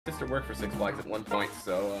used to work for Six Flags at one point,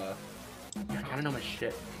 so I kind of know my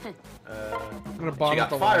shit. I'm gonna She bomb got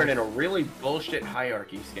the fired wall. in a really bullshit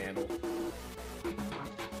hierarchy scandal.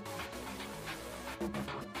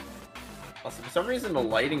 Also, for some reason, the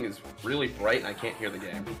lighting is really bright and I can't hear the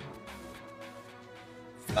game.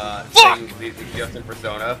 Just in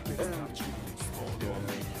Persona.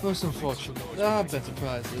 Most unfortunate. Ah, better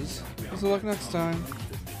prizes. Best of luck next time.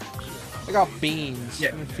 I got beans. Yeah.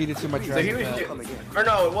 I'm gonna feed it to my So he dragon was, pet. or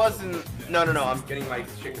no, it wasn't. No, I'm getting my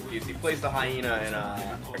shit confused. He plays the hyena in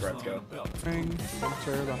Agretzko. Spring,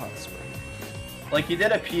 enter the hot spring. Like he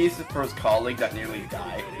did a piece for his colleague that nearly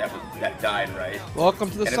died. That died, right?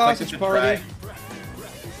 Welcome to the And it's like sausage just a party.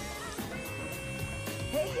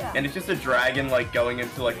 And it's just a dragon like going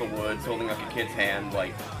into like the woods, holding like a kid's hand,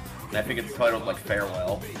 like. And I think it's titled like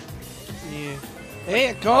Farewell. Yeah.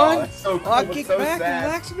 Hey, Con! that's so cool, I'll but kick so back sad. and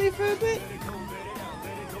relax with me for a bit.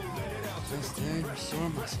 Just in your sore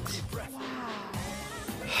muscles.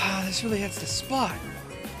 This really hits the spot.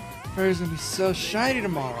 Fur's gonna be so shiny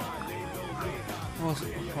tomorrow. Also,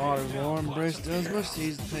 hot and warm embrace does much to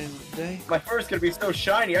ease the pain of the day. My fur's gonna be so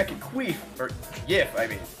shiny I can queef or yif. I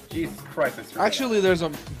mean, Jesus Christ! I screwed Actually, there's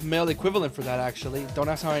a male equivalent for that. Actually, don't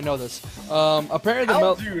ask how I know this. Apparently the up.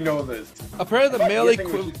 male. How do you know this? Apparently the male Yiffing was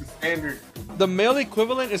equivalent. just a standard. The male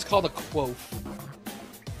equivalent is called a quoth.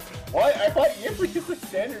 What? I thought yif was just a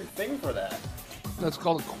standard thing for that. That's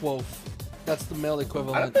called a quoth. That's the male I don't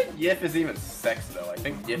equivalent. think yif is even sex though. I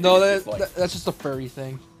think yif No, is just like. that's just a furry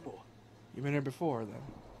thing. You've been here before,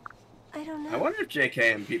 though. I don't know. I wonder if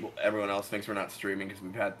JK and everyone else thinks we're not streaming because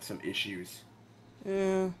we've had some issues.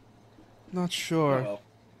 Yeah, not sure. Well,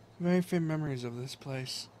 Very faint memories of this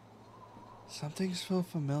place. Some things feel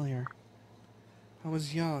familiar. I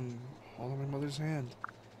was young, holding my mother's hand.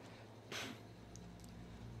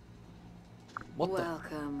 What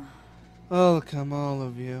Welcome. the? Welcome, all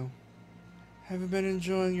of you. Have you been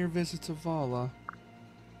enjoying your visit to Vala?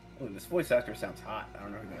 oh, this voice actor sounds hot. I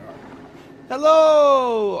don't know who they are.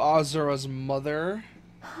 Hello, Azura's mother.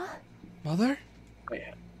 Huh? Mother? Wait,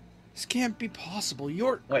 This can't be possible.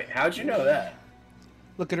 You're. how'd you know that?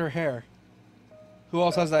 Look at her hair. Who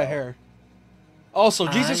else has that hair? Also,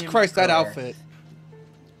 Jesus I am Christ, that correct. outfit.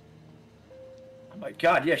 Oh my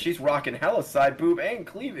God, yeah, she's rocking hella side boob and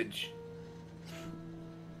cleavage.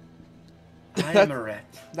 I am a rat.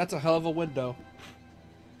 That's a hell of a window.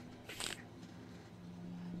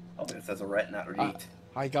 Oh, it says a rat, not a reet.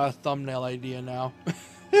 I got a thumbnail idea now.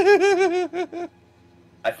 I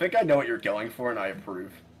think I know what you're going for, and I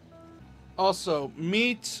approve. Also,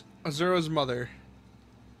 meet Azura's mother.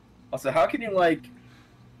 Also, how can you like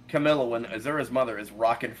Camilla when Azura's mother is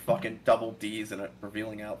rocking fucking double D's in a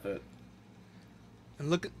revealing outfit? And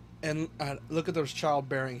look at those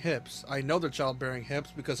childbearing hips. I know they're childbearing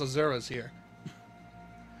hips because Azura's here.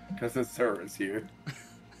 Because Azura's here.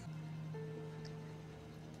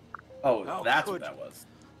 Oh, How that's could what that was.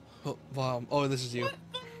 Oh, wow. Oh, this is you. What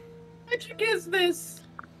the magic is this?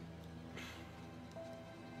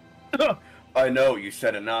 I know you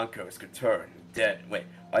said Anankos could turn dead. Wait,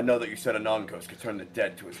 I know that you said Anankos could turn the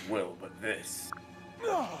dead to his will, but this.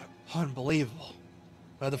 Unbelievable.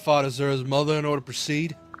 I had to fight Azura's mother in order to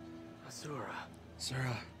proceed. Azura.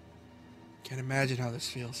 Azura, can't imagine how this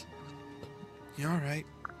feels. You alright?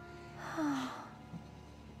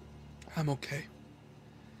 I'm okay.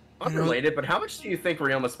 Unrelated, but how much do you think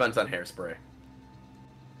Ryoma spends on hairspray?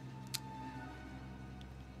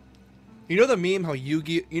 You know the meme how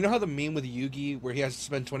Yugi... You know how the meme with Yugi where he has to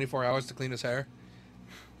spend 24 hours to clean his hair?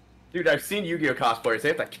 Dude, I've seen Yu-Gi-Oh cosplayers. They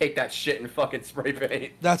have to cake that shit in fucking spray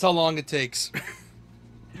paint. That's how long it takes.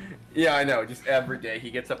 Yeah, I know. Just every day. He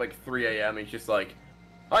gets up like 3 a.m. and he's just like,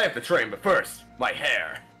 I have to train, but first, my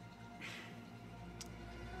hair.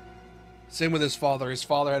 Same with his father. His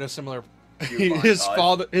father had a similar... You his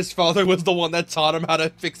montage. father was the one that taught him how to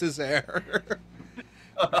fix his hair.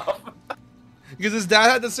 Because his dad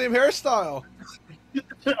had the same hairstyle.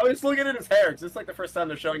 I was looking at his hair. 'Cause it's like the first time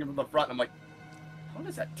they're showing him from the front. And I'm like, how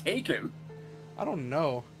does that take him? I don't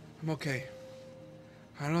know. I'm okay.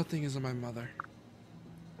 I don't think it's my mother.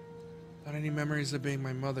 Not any memories of being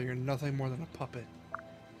my mother. You're nothing more than a puppet.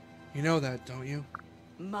 You know that, don't you?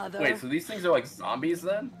 Mother. Wait, so these things are like zombies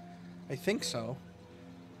then? I think so.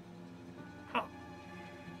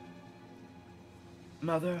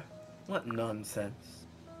 Mother, what nonsense.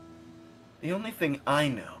 The only thing I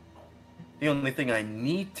know, the only thing I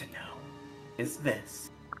need to know, is this.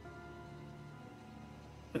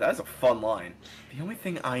 But that's a fun line. The only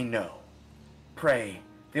thing I know, pray,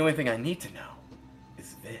 the only thing I need to know,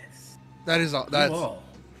 is this. That is You that's all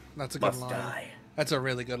that's a good must line. die. That's a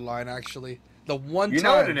really good line, actually. The one You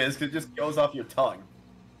time know what it is, 'cause it just goes off your tongue.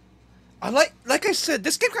 like I said,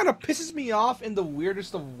 this game kind of pisses me off in the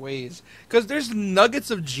weirdest of ways. Because there's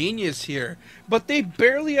nuggets of genius here, but they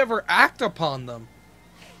barely ever act upon them.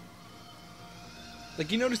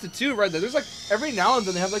 Like, you noticed it too, right? There's like, every now and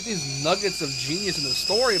then they have like these nuggets of genius in the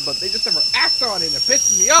story, but they just never act on it, and it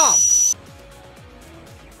pisses me off!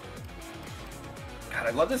 God,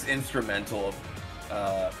 I love this instrumental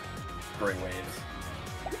of Grey Waves.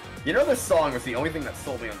 You know this song was the only thing that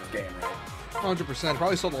sold me on this game, right? 100%.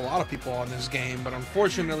 Probably sold a lot of people on this game, but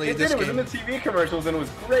unfortunately, It did. It was in the TV commercials and it was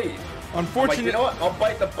great. Unfortunately, you know what? I'll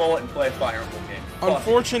bite the bullet and play a Fire Emblem game.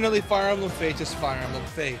 Unfortunately, Fire Emblem Fates is Fire Emblem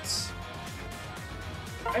Fates.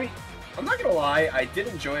 I mean, I'm not gonna lie, I did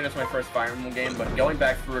enjoy it as my first Fire Emblem game, but going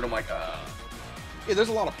back through it, I'm like, Yeah, there's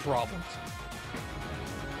a lot of problems.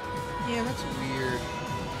 Yeah, that's weird.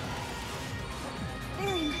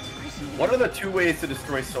 What are the 2 ways to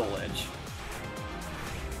destroy Soul Edge?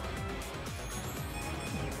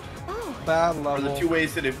 Bad level. What are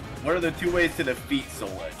the 2 ways to defeat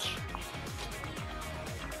Soul Edge?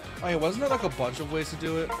 Oh yeah, wasn't there like a bunch of ways to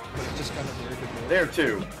do it? But it's just kind of weird to do it. There are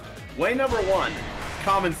 2. Way number 1,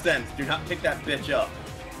 common sense. Do not pick that bitch up.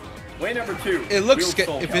 Way number 2. It looks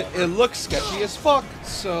it looks sketchy as fuck.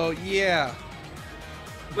 So yeah.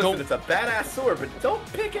 Listen, it's a badass sword, but don't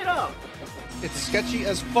pick it up. It's sketchy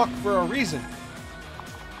as fuck for a reason.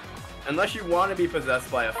 Unless you want to be possessed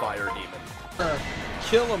by a fire demon.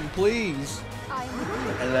 Kill him, please.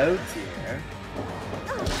 Hello, dear.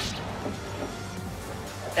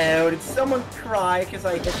 Oh, did someone cry because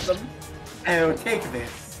I hit them? Oh, take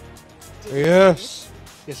this. Yes.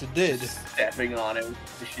 Yes, it did. Stepping on it.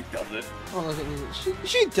 She does it. Oh,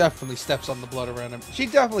 she definitely steps on the blood of her enemies. She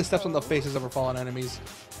definitely steps on the faces of her fallen enemies.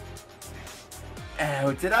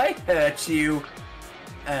 Oh, did I hurt you?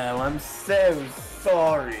 Oh, I'm so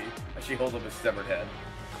sorry. She holds up his severed head.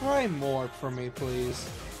 Cry more for me, please.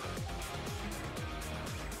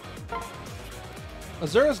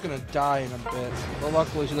 Azura's gonna die in a bit, but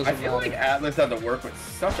luckily she doesn't. I feel like Atlas had to work with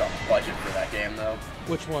such a budget for that game, though.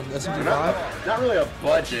 Which one? SMT5? Not really a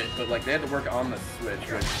budget, but like they had to work on the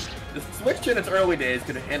Switch. Which the Switch in its early days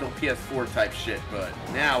could handle PS4 type shit, but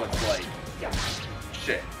now it's like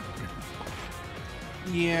shit.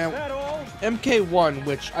 Yeah, MK1,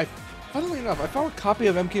 which funnily enough, I found a copy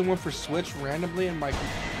of MK1 for Switch randomly in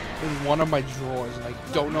one of my drawers, and I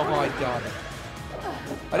don't know how I got it.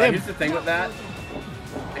 Here's the thing with that.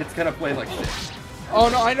 It's gonna play like shit. Oh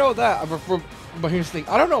no, I know that. But here's the thing.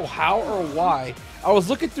 I don't know how or why. I was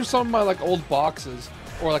looking through some of my like old boxes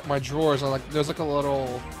or like my drawers, and like there's like a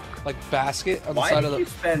little like basket on the side of the. Why did you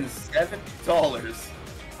spend $70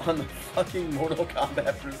 on the fucking Mortal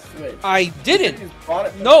Kombat for Switch? I didn't.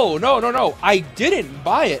 No. I didn't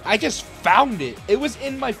buy it. I just found it. It was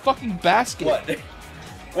in my fucking basket. What?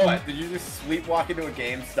 What? Did you just sleepwalk into a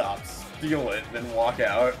GameStop, steal it, and then walk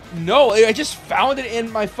out? No, I just found it in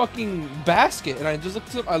my fucking basket, and I just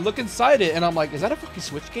look inside it, and I'm like, is that a fucking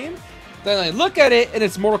Switch game? Then I look at it, and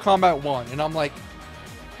it's Mortal Kombat 1, and I'm like,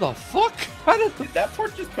 the fuck? Did that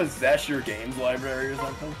port just possess your games library or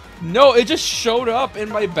something? No, it just showed up in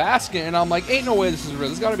my basket, and I'm like, ain't no way this is real.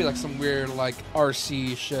 This gotta be like some weird, like,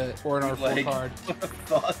 RC shit, or an R4 card. What the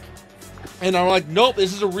fuck? And I'm like, nope,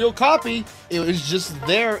 this is a real copy. It was just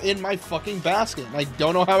there in my fucking basket, and I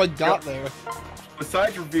don't know how it got there.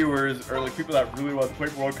 Besides reviewers, or like people that really want to play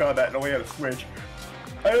Mortal Kombat and only have a Switch,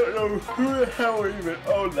 I don't know who the hell even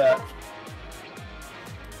owned that.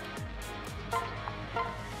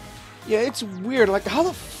 Yeah, it's weird. Like, how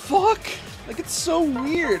the fuck? Like, it's so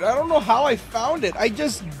weird. I don't know how I found it. I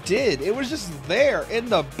just did. It was just there in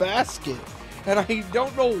the basket. And I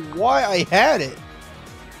don't know why I had it.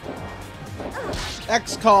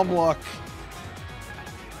 XCOM luck.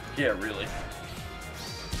 Yeah, really.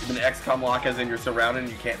 Even the XCOM lock as in you're surrounded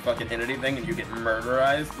and you can't fucking hit anything and you get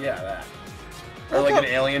murderized? Yeah, that. Or like an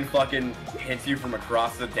alien fucking hits you from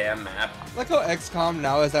across the damn map. Like how XCOM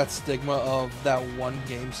now has that stigma of that one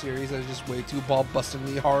game series that is just way too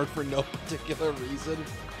ball-bustingly hard for no particular reason.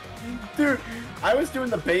 Dude, I was doing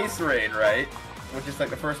the base raid, right? Which is like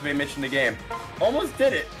the first main mission in the game. Almost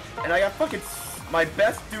did it, and I got fucking... My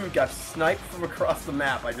best dude got sniped from across the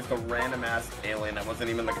map by just a random-ass alien that wasn't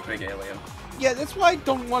even like a big alien. Yeah, that's why I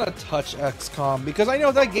don't want to touch XCOM, because I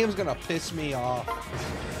know that game's gonna piss me off.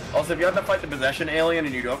 Also, if you have to fight the possession alien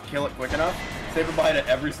and you don't kill it quick enough, say goodbye to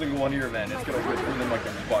every single one of your men. It's gonna whip through them like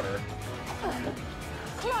a butter.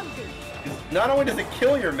 Not only does it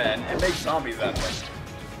kill your men, it makes zombies out of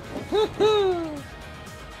them.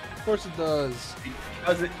 Of course it does.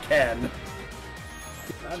 Because it can.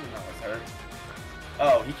 I don't know what's hurt.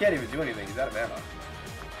 Oh, he can't even do anything. He's out of ammo.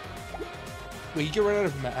 Wait, you get rid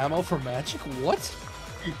of ammo for magic? What?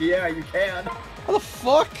 Yeah, you can. How the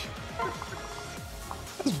fuck?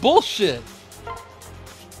 That's bullshit.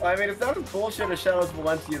 I mean, it's not as bullshit as Shadows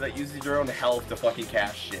Valencia that uses your own health to fucking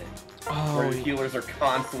cast shit. Oh, where the healers are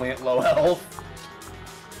constantly at low health.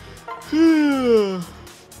 Can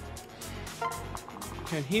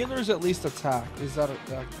healers at least attack? Is that a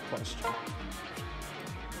question?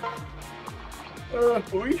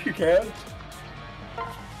 Believe you can.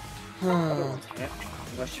 Other ones can't.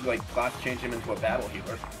 Unless you, like, class change him into a battle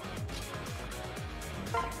healer.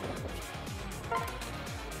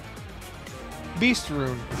 Beast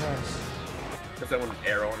rune. Nice. Is that one an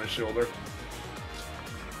arrow on his shoulder?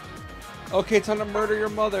 Okay, time to murder your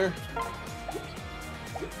mother.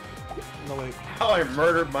 No, wait. How I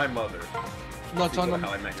murdered my mother. No, time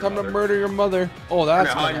How I met your to mother. murder your mother. Oh, that's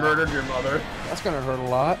How I gonna, murdered your mother. that's gonna hurt a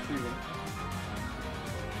lot.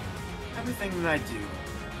 Everything that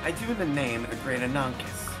I do in the name of the great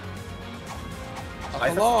Anankus.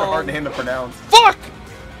 That's Hello? a hard name to pronounce. Fuck!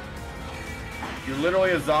 You're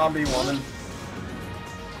literally a zombie woman.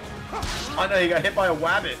 Oh no, you got hit by a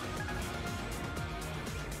wabbit.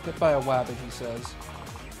 Hit by a wabbit, he says.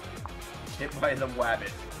 Hit by the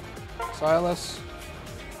wabbit. Silas.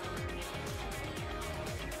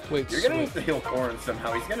 Wait, You're gonna have to heal Corrin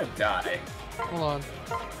somehow. He's gonna die. Hold on.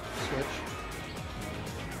 Switch.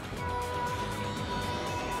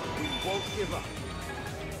 Won't give up.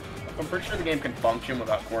 I'm pretty sure the game can function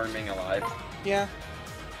without Corrin being alive. Yeah.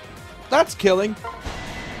 That's killing.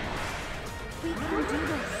 We can do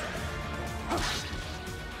this.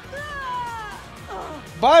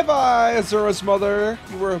 Bye-bye, Azura's mother.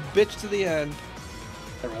 You were a bitch to the end.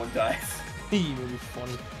 Everyone dies. You made me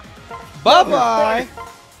funny. Bye-bye.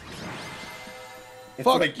 It's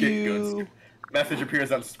Fuck like, get you. good. Scrub. Message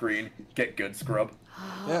appears on screen. Get good, scrub.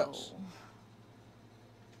 Yes.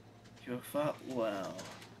 You have fought well.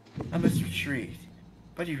 I must retreat,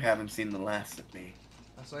 but you haven't seen the last of me.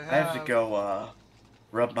 Yes, I have to go,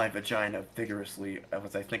 rub my vagina vigorously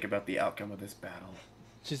as I think about the outcome of this battle.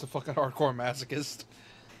 She's a fucking hardcore masochist.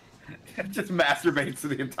 Just masturbates to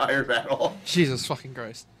the entire battle. Jesus fucking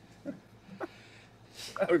Christ.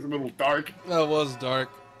 That was a little dark. That was dark.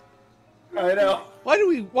 I know. Why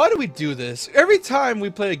do we do this? Every time we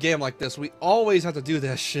play a game like this, we always have to do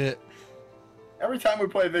that shit. Every time we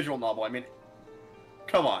play a visual novel, I mean,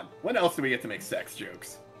 come on. When else do we get to make sex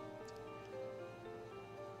jokes?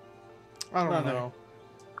 I don't Mother. know.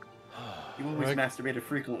 You always Right. masturbated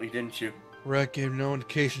frequently, didn't you? Rhett gave no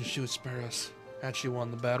indication she would spare us, had she won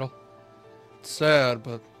the battle. It's sad,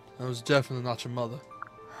 but I was definitely not your mother.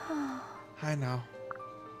 I know.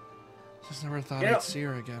 Just never thought You know, I'd see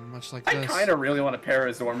her again, much like I this. kind of really want to pair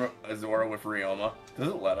Azora with Ryoma. Does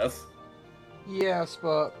it let us? Yes,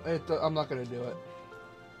 but I'm not gonna do it.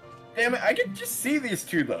 Damn it, I can just see these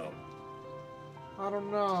two, though. I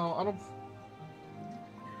don't know. I don't...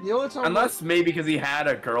 The only time... Unless maybe because he had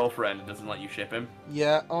a girlfriend and doesn't let you ship him.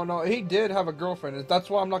 Yeah. Oh no, he did have a girlfriend. That's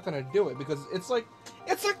why I'm not gonna do it, because it's like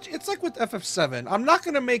with FF7. I'm not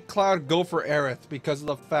gonna make Cloud go for Aerith because of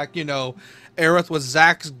the fact, you know, Aerith was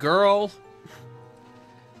Zack's girl.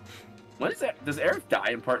 When is that? Does Aerith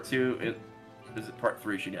die in part 2? Is it part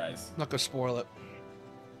 3 she dies? I'm not gonna spoil it.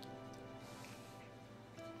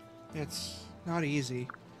 It's not easy.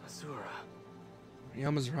 Azura.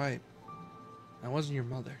 Yama's right. I wasn't your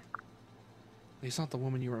mother. At least not the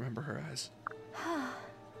woman you remember her as.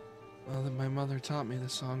 Well, then my mother taught me the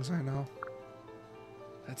songs I know.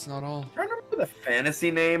 That's not all. Do you remember the fantasy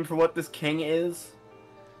name for what this king is?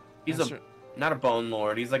 He's not a bone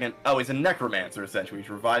lord. He's like he's a necromancer essentially. He's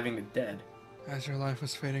reviving the dead. As her life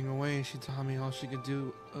was fading away, she taught me all she could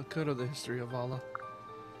do could of the history of Allah.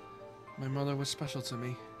 My mother was special to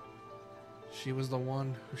me. She was the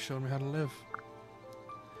one who showed me how to live.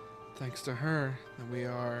 Thanks to her, that we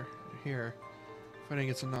are here, fighting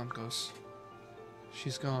against Anankos.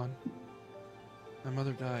 She's gone. My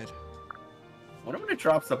mother died. What if it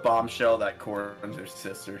drops the bombshell that Corrin's her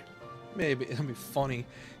sister? Maybe it'll be funny,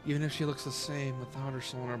 even if she looks the same without her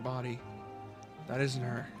soul in her body. That isn't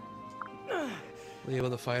her. Will you able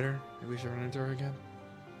to fight her? Maybe we should run into her again.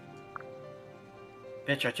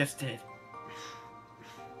 Bitch, I just did.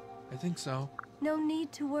 I think so. No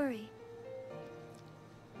need to worry.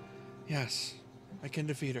 Yes, I can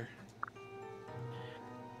defeat her.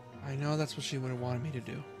 I know that's what she would have wanted me to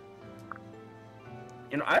do.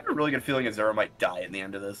 You know, I have a really good feeling Azura might die at the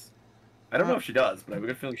end of this. I don't know if she does, but I have a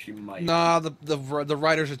good feeling she might. Nah, the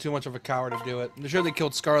writers are too much of a coward to do it. I'm sure they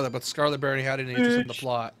killed Scarlet, but Scarlet barely had any interest in the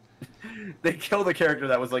plot. They killed a character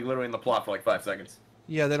that was like literally in the plot for like 5 seconds.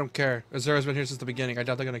 Yeah, they don't care. Azura's been here since the beginning. I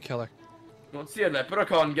doubt they're gonna kill her. Don't see a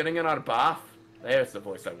leprechaun getting in our bath. There's the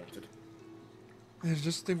voice I wanted. It's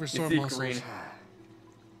just a thing for sore see muscles. green.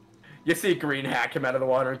 You see Green Hat come out of the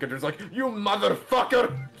water and Gunter's like, "You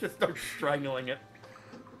motherfucker!" Just start strangling it.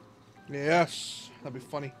 Yes, that'd be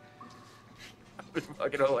funny. It's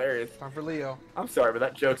fucking hilarious. Time for Leo. I'm sorry, but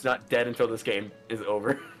that joke's not dead until this game is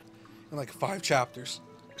over. In like 5 chapters.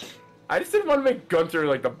 I just didn't want to make Gunter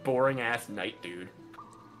like the boring ass knight dude.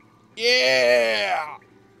 Yeah.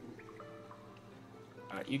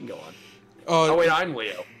 Alright, you can go on. Oh, Oh wait, I'm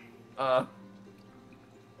Leo.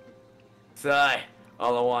 Sigh.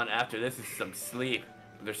 All I want after this is some sleep.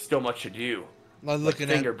 But there's still much to do. I'm looking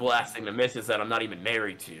Finger at blasting the missus that I'm not even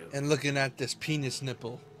married to. and looking at this penis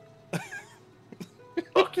nipple.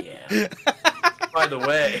 Fuck yeah. By the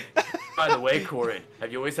way, Corin,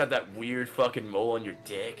 have you always had that weird fucking mole on your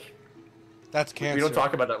dick? That's cancer. We don't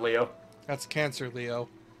talk about that, Leo. That's cancer, Leo.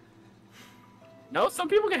 No, some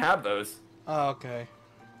people can have those. Oh, okay.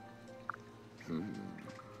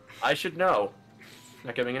 I should know.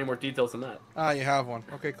 Not giving any more details than that. Ah, you have one.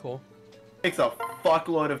 Okay, cool. Takes a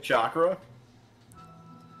fuckload of chakra.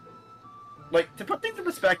 Like, to put things in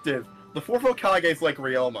perspective, the fourth Hokage is like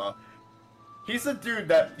Ryoma. He's a dude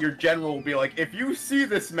that your general will be like, if you see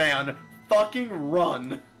this man, fucking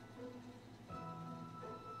run.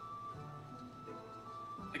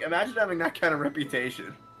 Like, imagine having that kind of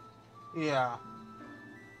reputation. Yeah.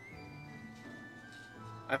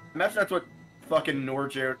 I imagine that's what fucking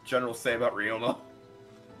Nord generals say about Ryoma.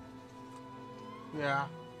 Yeah.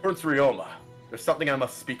 Prince Ryoma, there's something I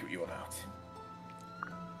must speak with you about.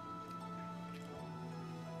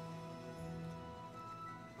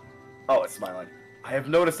 Oh, it's smiling. I have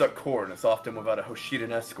noticed that Korn is often without a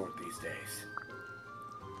Hoshidan escort these days.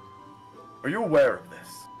 Are you aware of this?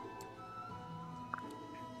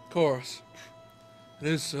 Of course. It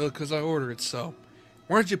is so because I ordered it so.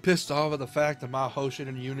 Weren't you pissed off at the fact that my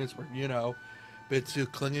Hoshidan units were, you know, a bit too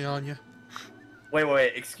clingy on you?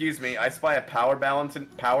 Wait, excuse me. I spy a power balance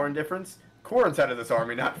and power indifference? Korn's head of this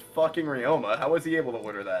army, not fucking Ryoma. How was he able to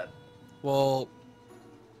order that? Well...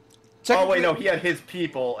 Oh, wait, no, he had his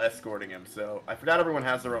people escorting him, so... I forgot everyone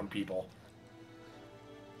has their own people.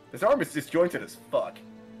 This army's disjointed as fuck.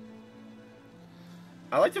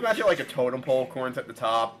 I like to imagine, like, a totem pole, Korn's at the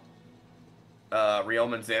top.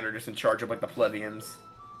 Ryoma and Xander just in charge of, like, the plebeians.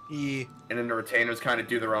 Yeah. And then the retainers kind of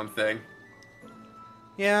do their own thing.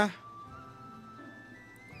 Yeah.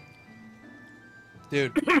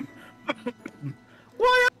 Dude.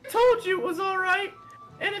 Why, I told you it was alright!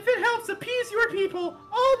 And if it helps appease your people,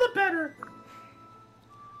 all the better!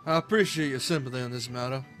 I appreciate your sympathy on this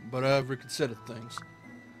matter, but I have reconsidered things.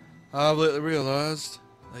 I've lately realized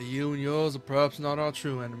that you and yours are perhaps not our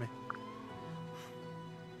true enemy.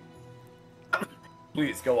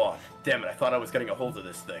 Please, go on. Damn it, I thought I was getting a hold of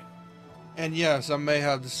this thing. And yes, I may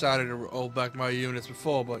have decided to roll back my units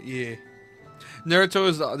before, but yeah. Naruto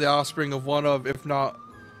is the offspring of one of, if not,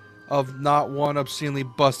 of not one obscenely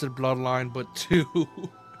busted bloodline, but 2.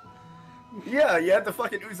 Yeah, you had the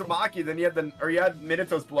fucking Uzumaki, then you had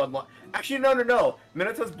Minato's bloodline. Actually, no.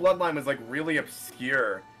 Minato's bloodline was, like, really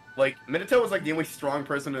obscure. Like, Minato was, like, the only strong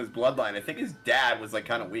person in his bloodline. I think his dad was, like,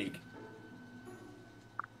 kind of weak.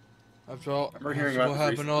 After all, remember hearing what about this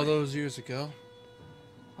happened all recently. those years ago,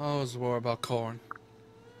 I was worried about Korn.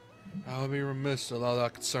 I would be remiss to allow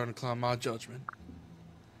that concern to cloud my judgment.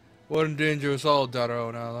 What endanger us all, doubt our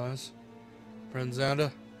own allies. Friend Xander,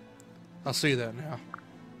 I see that now.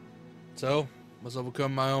 So, must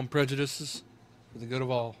overcome my own prejudices for the good of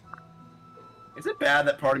all. Is it bad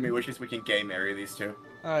that part of me wishes we can gay marry these two?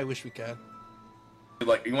 I wish we could.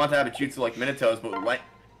 Like, we want to have a jutsu like Minato's, but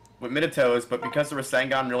with Minato's, but because the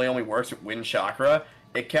Rasengan really only works with wind chakra,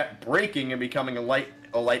 it kept breaking and becoming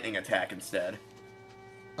a lightning attack instead.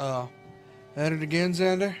 At it again,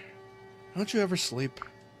 Xander? Don't you ever sleep?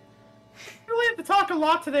 I really have to talk a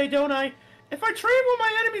lot today, don't I? If I train while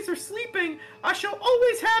my enemies are sleeping, I shall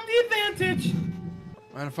always have the advantage!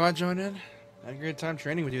 Mind if I join in? I had a great time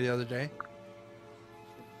training with you the other day.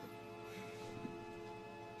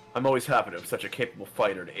 I'm always happy to have such a capable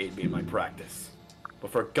fighter to aid me in my practice.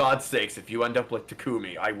 But for God's sakes, if you end up like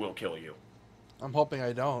Takumi, I will kill you. I'm hoping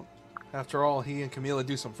I don't. After all, he and Camila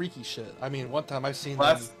do some freaky shit. I mean, one time I seen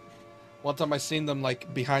them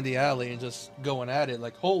like behind the alley and just going at it.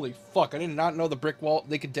 Like, holy fuck! I did not know the brick wall.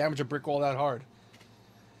 They could damage a brick wall that hard.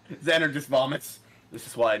 Xander just vomits. This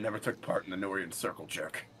is why I never took part in the Norian circle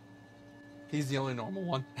jerk. He's the only normal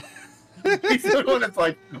one. He's the one that's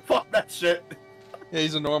like, fuck that shit. Yeah,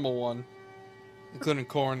 he's a normal one, including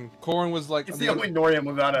Korn. Korn was like He's the only Norian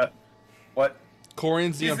without a what?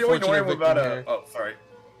 Korn's the He's the only unfortunate Norian victim without a. here. Oh, sorry.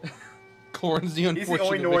 Korn's the He's the unfortunate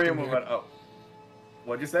only victim Norian here. without. Oh,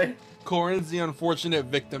 what'd you say? Korn's the unfortunate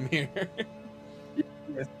victim here.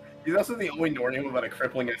 Yes. He's also the only Nornian without a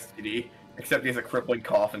crippling STD, except he has a crippling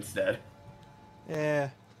cough instead. Yeah,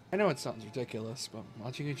 I know it sounds ridiculous, but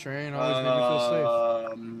watching you train always made me feel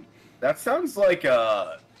safe. That sounds like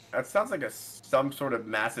some sort of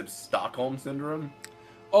massive Stockholm syndrome,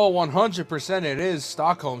 Oh, 100% it is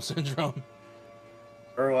Stockholm Syndrome.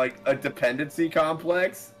 or like a dependency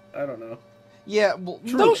complex. I don't know. Yeah, well,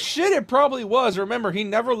 no Truly. shit, it probably was. Remember, he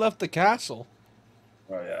never left the castle.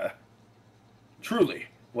 Oh yeah. Truly.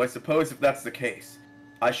 Well, I suppose if that's the case,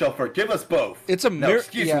 I shall forgive us both. It's a Now,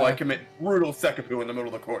 excuse me, I commit brutal seppuku in the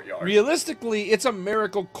middle of the courtyard. Realistically, it's a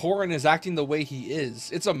miracle Corrin is acting the way he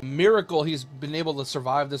is. It's a miracle he's been able to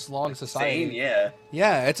survive this long in society. Sane, yeah.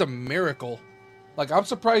 Yeah, it's a miracle. Like, I'm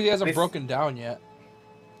surprised he hasn't broken down yet.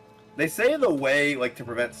 They say the way, like, to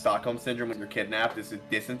prevent Stockholm Syndrome when you're kidnapped is to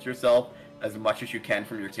distance yourself as much as you can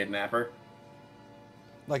from your kidnapper.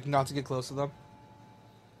 Like, not to get close to them?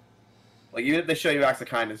 Like, even if they show you acts of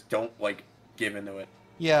kindness, don't, like, give into it.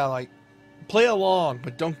 Yeah, like, play along,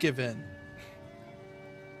 but don't give in.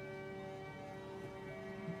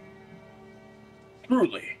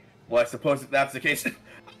 Truly. Well, I suppose if that's the case,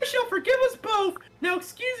 I shall forgive us both. Now,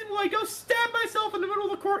 excuse me while I go stab myself in the middle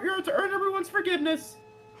of the courtyard to earn everyone's forgiveness.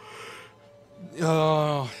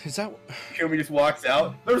 Oh, is that... Kumi just walks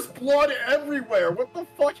out. There's blood everywhere. What the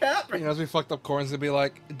fuck happened? You know, as we fucked up Corrin's gonna be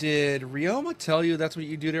like, did Ryoma tell you that's what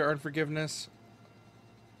you do to earn forgiveness?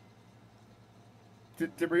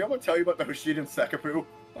 Did Ryoma tell you about the Hoshiden Sekapu?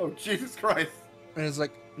 Oh, Jesus Christ. And it's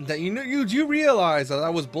like, that you do realize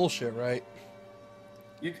that was bullshit, right?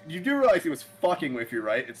 You do realize he was fucking with you,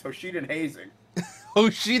 right? It's Hoshiden hazing.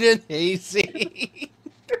 Hoshiden hazing.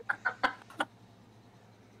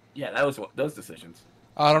 Yeah, that was those decisions.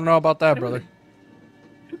 I don't know about that, brother.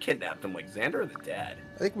 Who kidnapped him? Like Xander or the dad?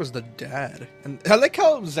 I think it was the dad. And I like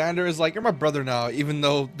how Xander is like, you're my brother now, even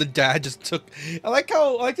though the dad just took... I like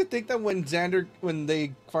to think that when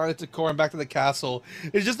they finally took Corrin back to the castle,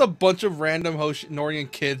 it's just a bunch of random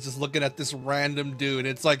Nordian kids just looking at this random dude.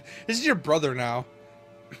 It's like, this is your brother now.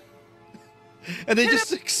 And they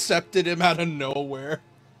just accepted him out of nowhere.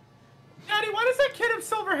 Daddy, why does that kid have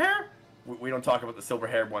silver hair? We don't talk about the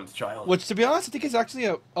silver-haired one's child. Which, to be honest, I think is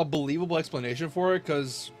actually a believable explanation for it,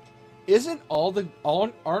 because aren't all the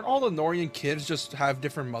Nordian kids just have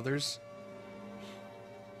different mothers?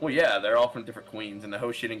 Well, yeah, they're all from different queens, and the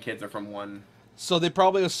Hoshiden kids are from one. So they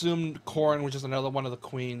probably assumed Corrin was just another one of the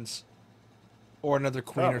queens. Or another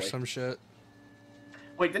queen Probably. or some shit.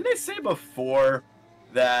 Wait, didn't they say before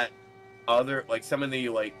that other, like, some of the,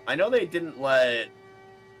 like, I know they didn't let,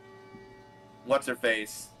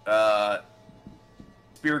 what's-her-face,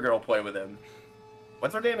 Spear Girl play with him.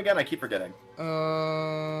 What's her name again? I keep forgetting.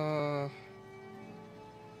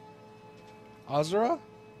 Azura?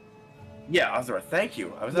 Yeah, Azura, thank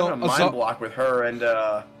you. I was having a mind block with her and,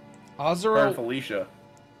 Azura? her and Felicia.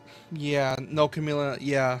 Yeah, no, Camila,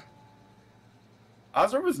 yeah.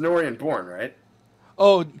 Azura was Norian born, right?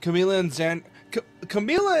 Oh, Camila and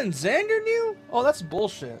Xander knew? Oh, that's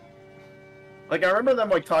bullshit. Like, I remember them,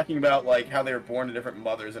 like, talking about, like, how they were born to different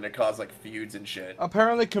mothers and it caused, like, feuds and shit.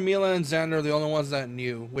 Apparently, Camila and Xander are the only ones that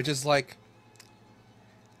knew, which is, like...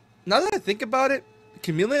 Now that I think about it,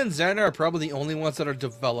 Camila and Xander are probably the only ones that are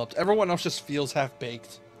developed. Everyone else just feels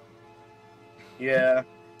half-baked. Yeah.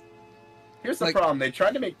 Here's the Like- problem. They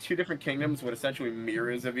tried to make two different kingdoms with essentially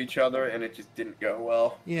mirrors of each other, and it just didn't go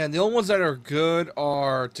well. Yeah, the only ones that are good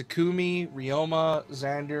are Takumi, Ryoma,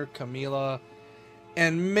 Xander, Camila,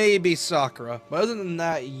 and maybe Sakura. But other than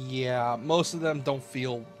that, yeah, most of them don't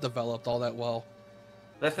feel developed all that well.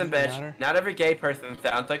 Listen, Doesn't bitch, matter. not every gay person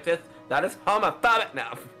sounds like this. That is homophobic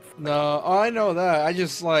now. No, I know that. I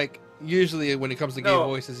just, like, usually when it comes to gay No.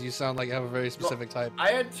 voices, you sound like you have a very specific type.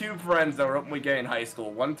 I had two friends that were openly gay in high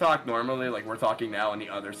school. One talked normally, like we're talking now, and the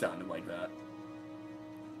other sounded like that.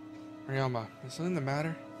 Ryoma, is something the matter?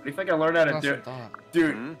 What do you think I learned how to Lost do? some thought.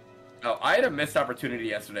 Dude, oh, I had a missed opportunity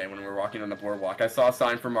yesterday when we were walking on the boardwalk. I saw a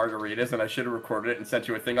sign for margaritas, and I should have recorded it and sent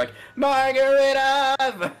you a thing like,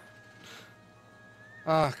 Margaritas!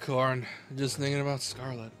 Ah, Corn. Just thinking about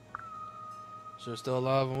Scarlet. She's still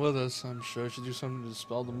alive and with us. I'm sure she'd do something to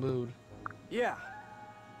dispel the mood. Yeah.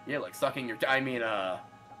 Yeah, like sucking your,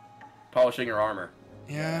 polishing your armor.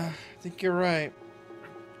 Yeah, I think you're right.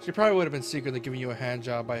 She probably would have been secretly giving you a hand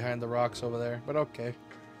job behind the rocks over there, but okay.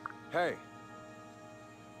 Hey.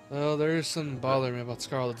 Well, there is something bothering me about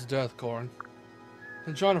Scarlet's death, Corn.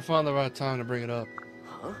 I'm trying to find the right time to bring it up.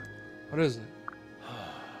 Huh? What is it?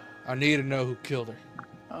 I need to know who killed her.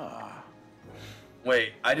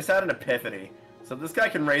 Wait, I just had an epiphany. So if this guy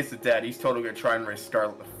can raise the dead, he's totally gonna try and raise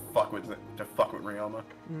Scarlet to fuck with Ryoma.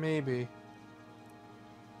 Maybe.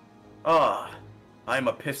 I I'm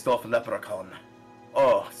a pissed off leprechaun.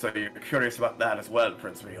 Oh, so you're curious about that as well,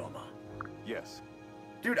 Prince Ryoma? Yes.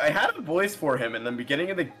 Dude, I had a voice for him in the beginning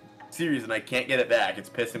of the series and I can't get it back. It's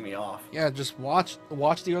pissing me off. Yeah, just watch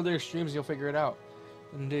the other streams, you'll figure it out.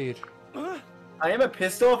 Indeed. I am a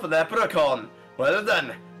pissed off leprechaun. Well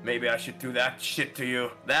then, maybe I should do that shit to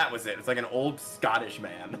you. That was it. It's like an old Scottish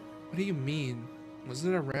man. What do you mean?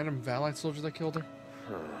 Wasn't it a random Valite soldier that killed her?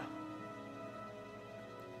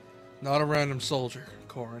 Not a random soldier,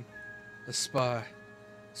 Corin. A spy.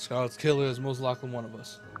 Scarlet's killer is most likely one of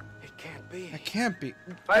us. It can't be. It can't be.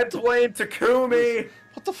 I blame Takumi.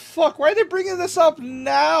 What the fuck? Why are they bringing this up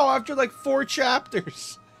now after like 4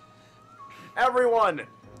 chapters? Everyone,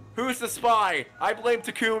 who's the spy? I blame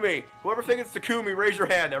Takumi. Whoever thinks it's Takumi, raise your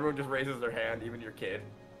hand. Everyone just raises their hand, even your kid.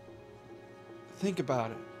 Think about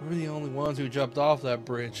it. We're the only ones who jumped off that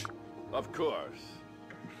bridge. Of course.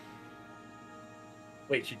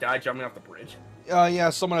 Wait, she died jumping off the bridge? Yeah,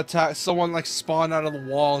 someone like spawned out of the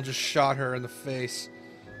wall and just shot her in the face.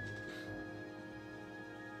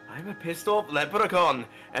 I'm a pissed off leprechaun,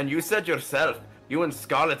 and you said yourself, you and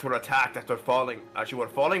Scarlet were attacked after falling. As you were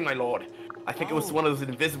falling, my lord. I think it was one of those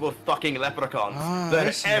invisible fucking leprechauns. They're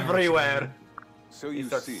this everywhere. So He you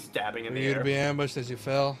starts see. stabbing in For the you to air. be ambushed as you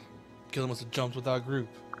fell, Killer must have jumped with our group.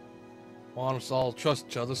 Want us all to trust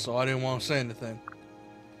each other, so I didn't want to say anything.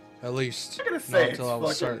 At least, I'm gonna not say until I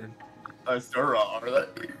was certain. There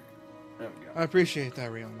we go. I appreciate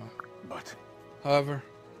that, Ryoma. But However,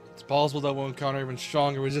 it's possible that we'll encounter even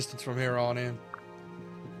stronger resistance from here on in.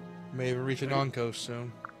 May even reach an on-coast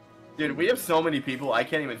soon. Dude, we have so many people, I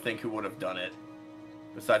can't even think who would have done it.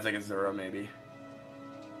 Besides, like, Azura, maybe.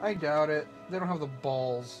 I doubt it. They don't have the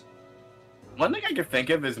balls. One thing I could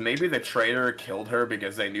think of is maybe the traitor killed her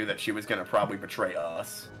because they knew that she was gonna probably betray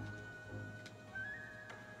us.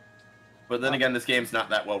 But then again, this game's not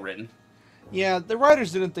that well written. Yeah, the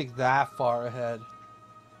writers didn't think that far ahead.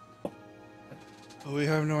 But we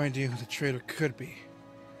have no idea who the traitor could be.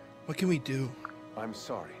 What can we do? I'm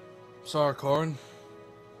sorry. Sorry, Corin.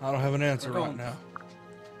 I don't have an answer right now.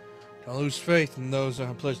 Don't lose faith in those that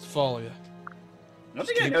have pledged to follow you. One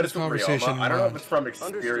thing Just I keep noticed this with conversation Ryoma, in I don't know if mind. it's from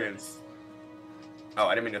experience. Oh,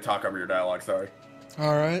 I didn't mean to talk over your dialogue, sorry.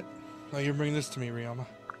 Alright. Now you're bringing this to me, Ryoma.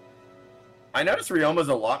 I noticed Ryoma's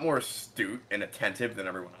a lot more astute and attentive than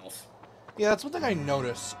everyone else. Yeah, that's one thing I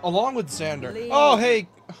noticed. Along with Xander. Leave Oh, hey,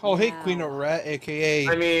 now. Queen of Rat, aka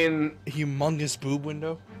I mean, Humongous Boob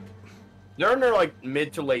Window. they're in their, like,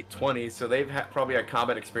 mid to late 20s, so they've probably had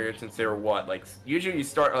combat experience since they were, what, like, usually you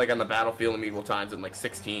start, like, on the battlefield in medieval times in, like,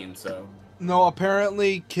 16, so... No,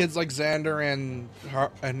 apparently kids like Xander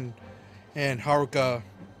and Haruka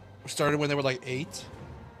started when they were like 8.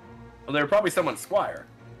 Well, they were probably someone's squire.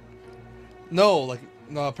 No,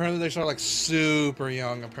 apparently they started like super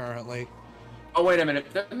young, apparently. Oh, wait a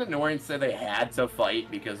minute, didn't the Norians say they had to fight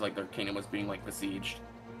because, like, their kingdom was being, like, besieged?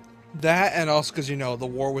 That, and also because, you know, the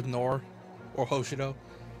war with Nor, or Hoshido.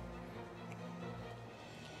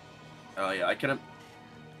 Oh, yeah, I couldn't...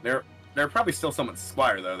 They're probably still someone's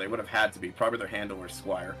squire, though. They would have had to be. Probably their handler's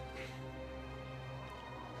squire.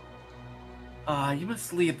 You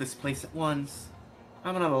must leave this place at once.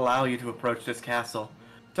 I'm not allow you to approach this castle.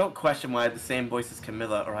 Don't question why I have the same voice as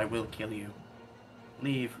Camilla, or I will kill you.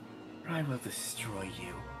 Leave, or I will destroy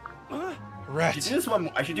you. Rat,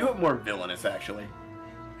 I should do it more villainous, actually.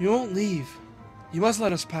 you won't leave. You must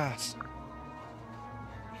let us pass.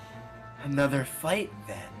 Another fight,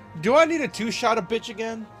 then. Do I need a 2-shot of bitch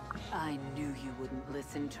again? I knew you wouldn't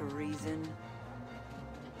listen to reason.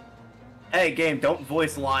 Hey, game, don't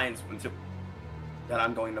voice lines that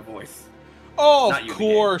I'm going to voice. Oh, Not of you,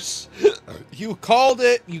 course. You called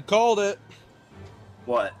it. You called it.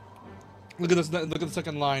 What? Look at this. Look at the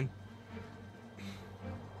second line.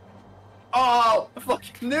 Oh, I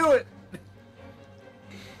fucking knew it!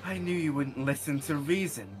 I knew you wouldn't listen to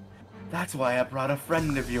reason. That's why I brought a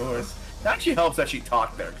friend of yours. It actually helps that she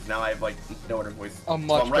talked there, because now I have, like, no other voice. A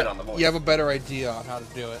much so I'm right bet- on the voice. You have a better idea on how to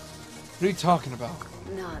do it. What are you talking about?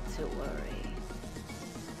 Not to worry.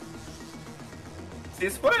 See,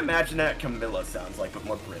 it's what I imagine that Camilla sounds like, but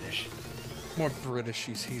more British. More British,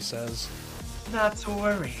 he says. Not to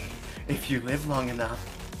worry. If you live long enough,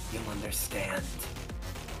 you'll understand.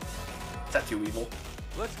 Is that too evil?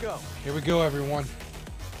 Let's go. Here we go, everyone.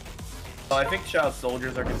 Well, I think child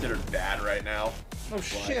soldiers are considered bad right now. Oh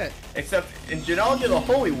shit. Except in Genealogy of the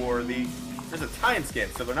Holy War, there's a time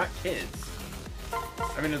skip, so they're not kids.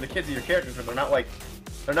 I mean, they're the kids of your characters, but they're not like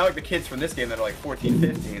the kids from this game that are like 14,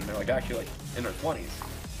 15. They're like actually like in their 20s.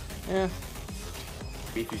 Yeah.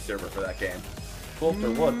 Beefy server for that game. Well,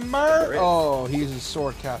 there was. Oh, he's a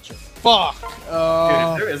sword catcher. Fuck.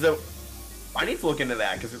 Dude, I need to look into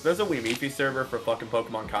that, because if there's a Wii server for fucking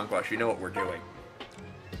Pokemon Conquest, you know what we're doing.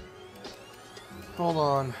 Hold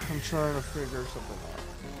on, I'm trying to figure something out.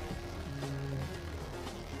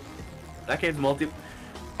 That game's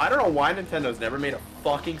I don't know why Nintendo's never made a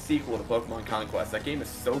fucking sequel to Pokemon Conquest. That game is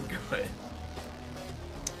so good.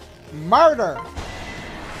 Murder!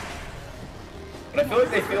 But I feel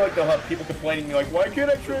like they feel like they'll have people complaining like, why can't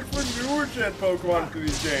I transfer newer gen Pokemon to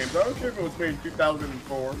these games? I don't care if it was made in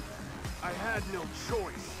 2004. I had no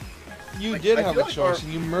choice. You Like, did I have feel a like choice,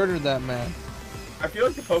 and you murdered that man. I feel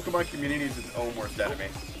like the Pokemon community is its own worst enemy.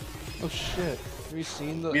 Oh shit. Have you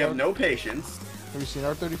seen the... We have no patience, Have you seen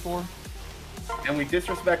R34? and we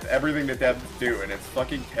disrespect everything that devs do, and it's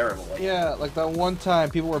fucking terrible. Like, Yeah, like that one time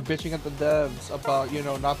people were bitching at the devs about, you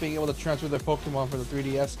know, not being able to transfer their Pokemon for the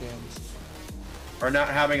 3DS games. or not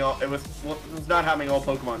having all, it was not having all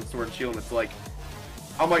Pokemon in Sword and Shield, and it's like,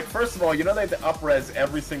 I'm like, first of all, you know they have to up-res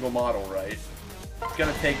every single model, right? It's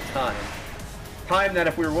gonna take time. Time that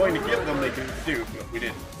if we were willing to give them, they could do, but we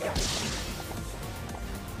didn't.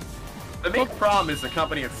 The big problem is the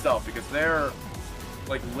company itself, because they're,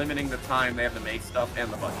 like, limiting the time they have to make stuff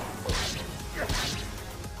and the budget.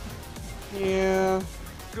 Yeah.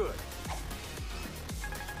 Good.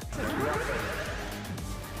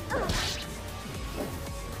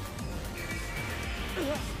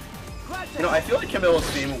 You know, I feel like Camilla's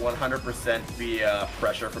theme will 100% be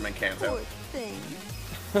pressure from Encanto. Poor thing.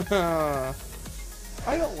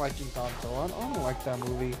 I don't like Encanto. I don't like that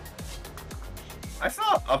movie. I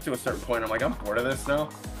saw up to a certain point, I'm like, I'm bored of this now.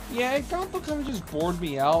 Yeah, Encanto kind of just bored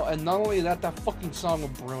me out, and not only that, that fucking song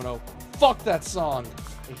with Bruno. Fuck that song.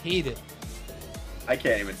 I hate it. I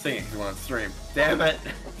can't even sing it because we're on stream. Damn it.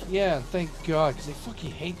 Yeah, thank God, because I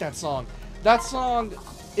fucking hate that song. That song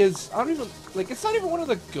is, I don't even, like, it's not even one of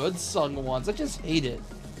the good sung ones. I just hate it.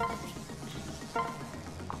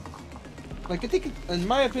 Like, I think, in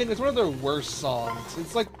my opinion, it's one of their worst songs.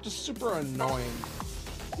 It's, like, just super annoying.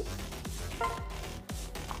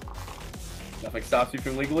 Nothing stops you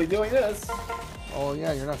from legally doing this. Oh,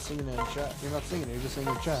 yeah, you're not singing it in chat. You're not singing it, you're just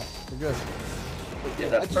singing in chat. You're good. Yeah,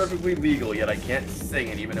 that's perfectly legal, yet I can't sing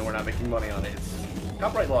it even though we're not making money on it. It's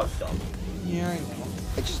copyright law is dumb. Yeah, I know.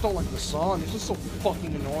 I just don't like the song. It's just so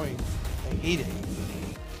fucking annoying. I hate it.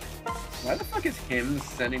 Why the fuck is him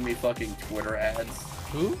sending me fucking Twitter ads?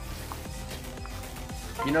 Who?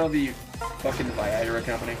 You know the fucking Viagra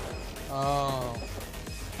company? Oh.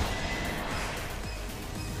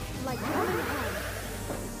 Like coming home.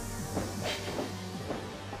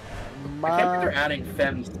 I can't believe they're adding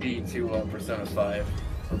FemC to Persona 5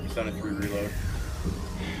 or Persona 3 Reload.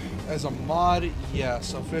 As a mod,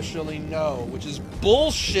 yes. Officially, no. Which is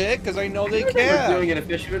bullshit, because I know they They're can. doing it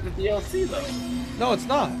officially with the DLC though. No, it's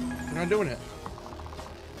not. They're not doing it.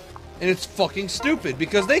 And it's fucking stupid,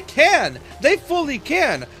 because they can. They fully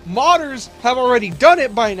can. Modders have already done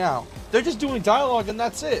it by now. They're just doing dialogue and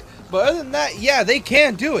that's it. But other than that, yeah, they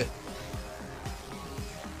can do it.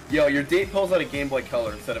 Yo, your date pulls out a Game Boy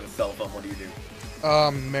Color instead of a cell phone. What do you do?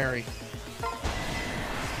 Mary.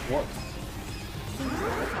 What?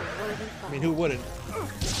 I mean, who wouldn't?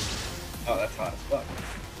 Oh, that's hot as fuck.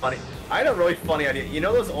 Funny. I had a really funny idea. You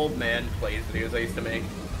know those old man plays videos I used to make?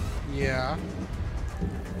 Yeah.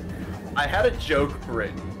 I had a joke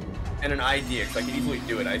written and an idea, because I could easily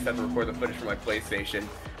do it. I just have to record the footage from my PlayStation.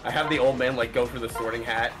 I have the old man, like, go for the sorting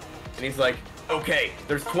hat, and he's like, okay,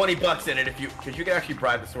 there's 20 bucks in it if you, because you can actually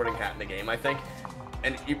bribe the sorting hat in the game, I think.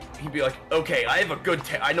 And he'd be like, okay, I have a good,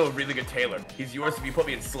 I know a really good tailor. He's yours if you put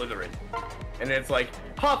me in Slytherin. And then it's like,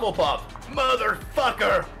 Hufflepuff,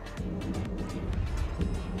 motherfucker!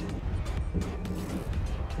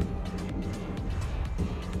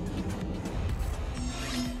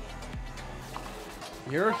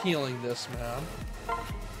 You're healing this, man.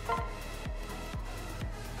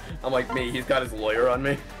 I'm like me, he's got his lawyer on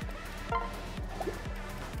me.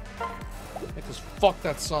 Because fuck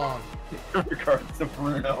that song. In regards to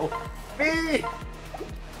Bruno. Me!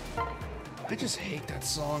 I just hate that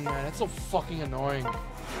song, man. It's so fucking annoying.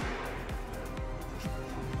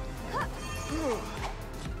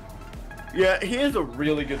 Yeah, he is a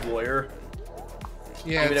really good lawyer.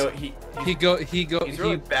 Yeah, Even though he's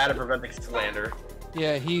really bad at preventing slander.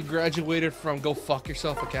 Yeah, he graduated from Go Fuck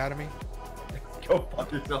Yourself Academy. Go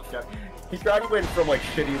fuck yourself, guy. He graduated from like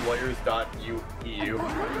shittylawyers.eu.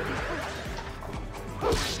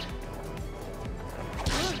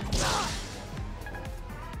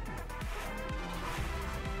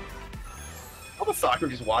 I love a soccer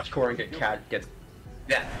just watch Corin get gets.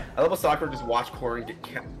 Yeah, I love a soccer just watch Corin get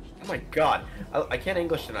oh my god, I can't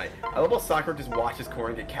English tonight. I love a soccer just watches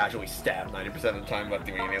Corin get casually stabbed 90% of the time without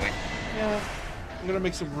doing anything. Yeah. I'm gonna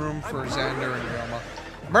make some room for Xander and Ryoma.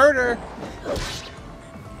 Murder!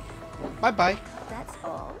 Bye-bye. That's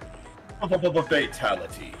all.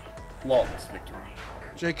 Fatality. Flawless victory.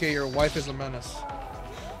 JK, your wife is a menace.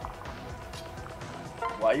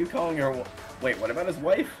 Why are you calling her? Wait, what about his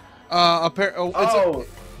wife? That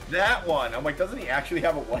one. I'm like, doesn't he actually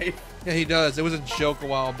have a wife? Yeah, he does. It was a joke a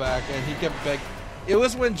while back, and he kept begging. It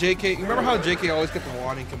was when JK. You remember how JK always kept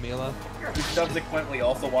wanting Camila? He subsequently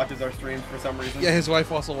also watches our streams for some reason. Yeah, his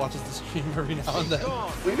wife also watches the stream every now and then.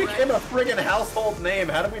 We became a friggin' household name.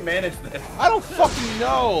 How do we manage this? I don't fucking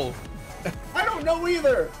know. I don't know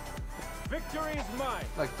either. Victory is mine.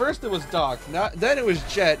 Like first it was Doc, then it was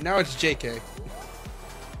Jet, now it's JK.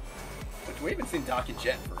 Which we haven't seen Doc and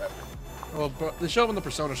Jet in forever. Well, bro, they show up on the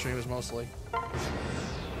Persona streams mostly.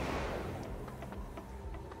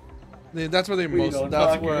 That's where they most.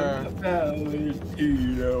 That's where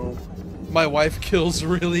my wife kills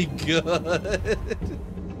really good.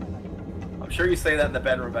 I'm sure you say that in the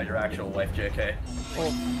bedroom about your actual wife, JK.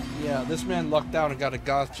 Well, yeah, this man lucked out and got a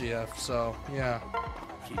goth GF, so yeah.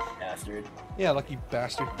 You bastard. Yeah, lucky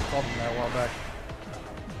bastard. Called him that a while back.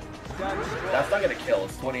 That's not gonna kill.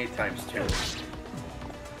 It's 28 times 2.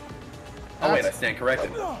 Oh wait, I stand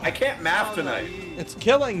corrected. I can't math tonight. It's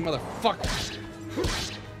killing, motherfucker.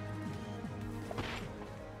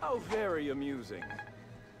 How very amusing.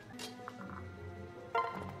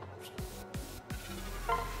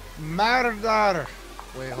 Murder.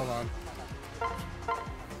 Wait, hold on.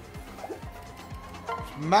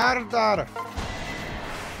 Murder.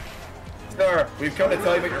 Sir, we've come to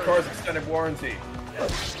tell you about your car's extended warranty.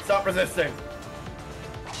 Stop resisting.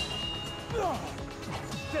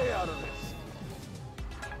 Stay out of this.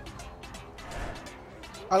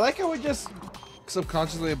 I like how we just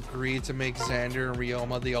subconsciously agreed to make Xander and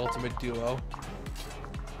Ryoma the ultimate duo.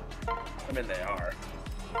 I mean, they are.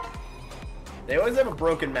 They always have a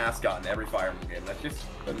broken mascot in every Fire Emblem game. That's just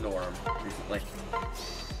the norm recently.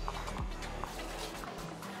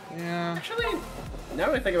 Yeah. Actually, now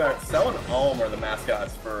that I think about it, Cell and Alm are the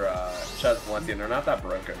mascots for Chaz Valencia, and they're not that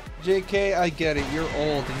broken. JK, I get it. You're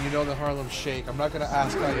old and you know the Harlem Shake. I'm not gonna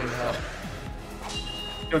ask how you know.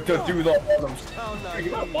 Don't do the Harlem Shake.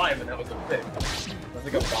 You're not live, and that was a thing. That was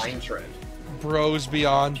like a Vine trend. Bros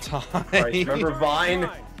beyond time. Right, remember Vine?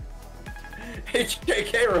 Hey,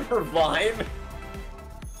 JK, remember Vine?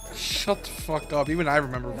 Shut the fuck up. Even I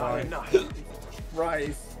remember Vine.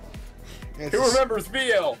 Rice. It's Who remembers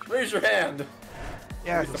BL? Raise your hand.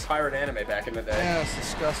 Yeah, It's a pirate anime back in the day. yeah, it's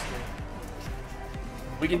disgusting.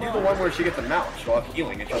 We can do the one where she gets a mount. She'll have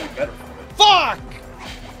healing and she'll be better for it. Fuck!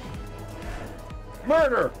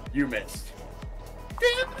 Murder! You missed.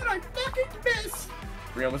 Damn it, I fucking missed!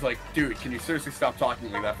 Rion was like, dude, can you seriously stop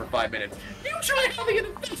talking like that for 5 minutes? You try having an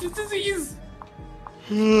infectious disease!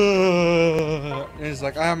 And he's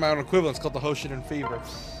like, I have my own equivalent. It's called the Hoshiden fever.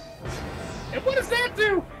 And what does that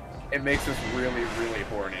do? It makes us really, really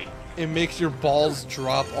horny. It makes your balls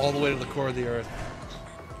drop all the way to the core of the earth.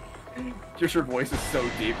 Just your voice is so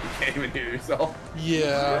deep you can't even hear yourself.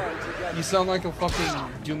 Yeah. You sound like a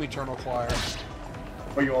fucking Doom Eternal choir.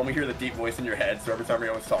 Or you only hear the deep voice in your head, so every time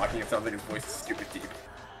Rion's talking, it sounds like his voice is stupid deep.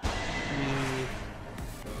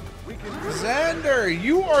 Xander,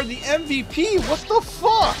 you are the MVP. What the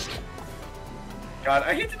fuck? God,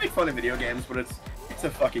 I hate to make fun of video games, but it's a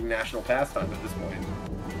fucking national pastime at this point.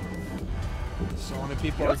 So many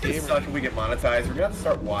people You know, are it's gonna gamers. suck when we get monetized. We're gonna have to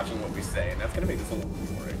start watching what we say, and that's gonna make this a little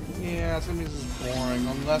boring. Yeah, it's gonna be just boring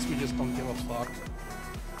unless we just don't give a fuck.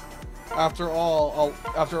 After all,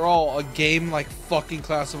 a game like fucking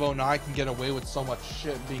Class of 09 can get away with so much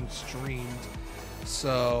shit being streamed.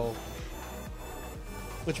 So,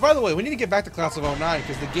 which by the way, we need to get back to Class of 09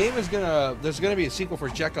 because the game is there's gonna be a sequel for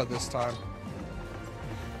Jekka this time.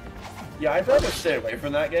 Yeah, I'd rather stay away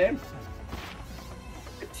from that game.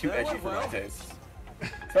 It's too edgy for my taste.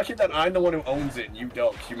 Especially that I'm the one who owns it and you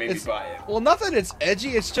don't. You made me buy it. Well, not that it's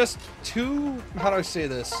edgy, it's just too, how do I say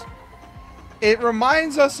this? It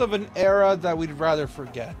reminds us of an era that we'd rather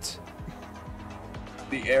forget.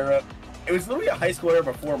 The era... It was literally a high school era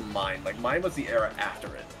before mine. Like, mine was the era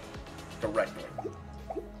after it. Directly.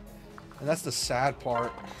 And that's the sad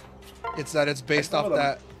part. It's that it's based I off know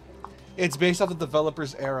that... It's based off the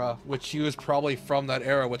developer's era, which he was probably from that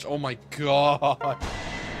era, which, oh my god.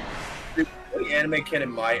 The only anime kid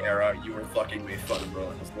in my era, you were fucking made fun of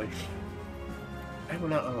relentlessly. I will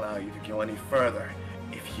not allow you to go any further.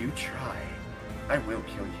 If you try, I will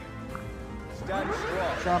kill you. Stand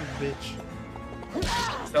strong. Trump, bitch.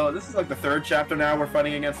 So this is like the third chapter now we're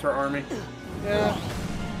fighting against her army. Yeah.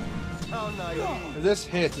 How naive. If this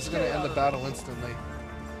hits, it's gonna end the battle instantly.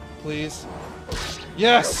 Please.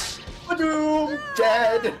 Yes! Boom!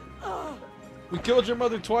 Dead! We killed your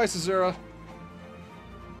mother twice, Azura.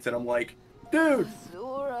 And I'm like, dude!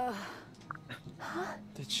 Azura.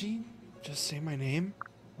 Did she just say my name?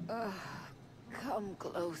 Come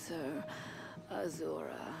closer,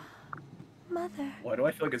 Azura. Mother. Why do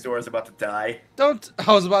I feel like Azura's about to die? Don't.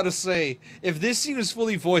 I was about to say, if this scene is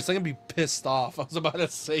fully voiced, I'm gonna be pissed off. I was about to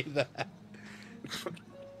say that.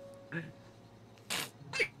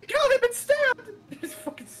 God, I've been stabbed! He just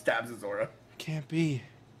fucking stabs Azura. Can't be.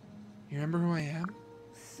 You remember who I am?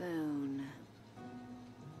 Soon.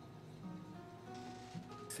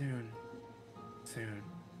 Soon. Soon.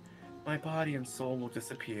 My body and soul will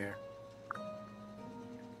disappear.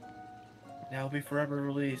 And I'll be forever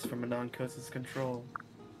released from Anankosa's control.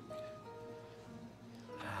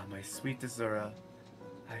 Ah, my sweet Azura.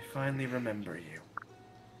 I finally remember you.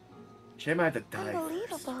 Shame I had to die first.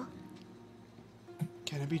 Unbelievable.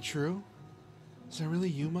 Can it be true? Is that really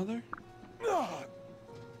you, Mother?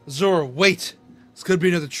 Azura, wait! This could be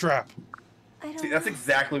another trap. I don't See, that's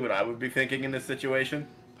exactly what I would be thinking in this situation.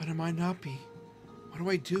 But it might not be. What do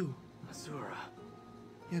I do? Azura.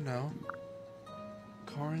 You know.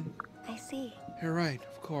 Corin, I see. you're right,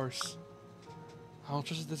 of course. I'll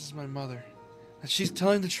trust that this is my mother. That she's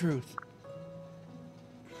telling the truth.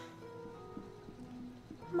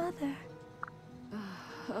 Mother.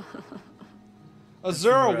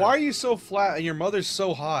 Azura, why are you so flat and your mother's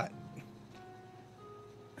so hot?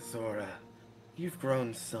 Azura, you've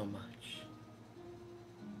grown so much.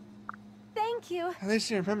 Thank you. At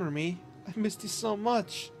least you remember me. I missed you so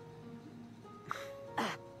much.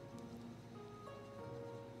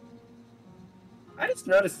 I just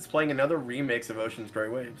noticed it's playing another remix of Ocean's Grey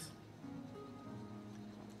Waves.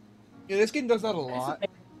 Yeah, this game does that a lot.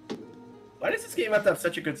 Why does this game have to have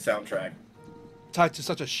such a good soundtrack? Tied to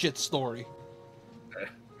such a shit story.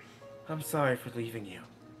 I'm sorry for leaving you.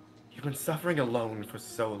 You've been suffering alone for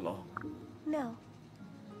so long. No.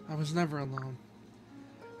 I was never alone.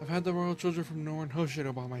 I've had the royal children from Nor and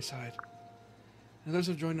Hoshido by my side. And others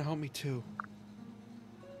have joined to help me too.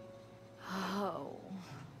 Oh.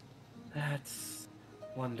 That's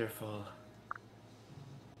wonderful.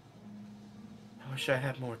 I wish I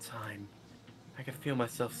had more time. I could feel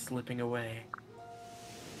myself slipping away.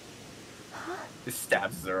 Just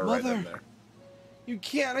stabs her right Mother. in there. You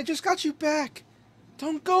can't, I just got you back!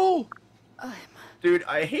 Don't go! I'm Dude,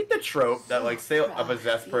 I hate the trope that, like, say a proud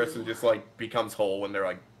possessed of person you. just, like, becomes whole when they're,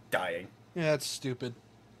 like, dying. Yeah, that's stupid.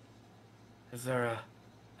 Azura,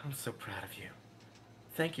 I'm so proud of you.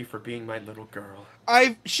 Thank you for being my little girl.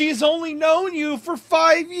 She's only known you for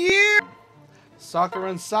 5 years!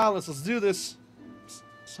 Sakura and Silas, let's do this.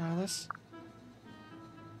 Silas?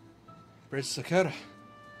 Bridge Sakura.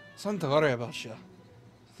 Something to worry about you.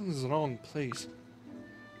 Something's wrong, please.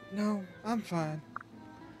 No, I'm fine.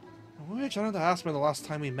 What were you trying to ask me the last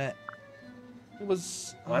time we met? It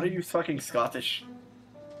was... Why are you fucking Scottish?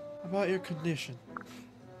 about your condition.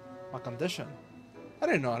 My condition? I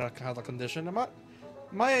didn't know I had a condition. Am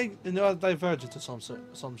I neurodivergent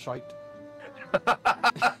or some shite? Am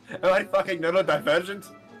I fucking neurodivergent?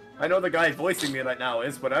 I know the guy voicing me right now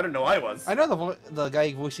is, but I didn't know I was. I know the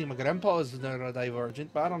guy voicing my grandpa is neurodivergent,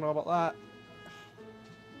 but I don't know about that.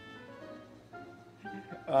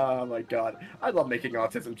 Oh my god. I love making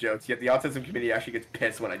autism jokes, yet the autism community actually gets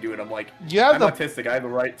pissed when I do it. I'm like, You have I'm autistic, I have the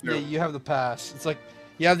right to. Yeah, you have the pass. It's like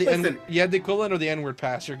you have the Listen. you have the equivalent of the N-word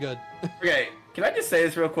pass. You're good. Okay, can I just say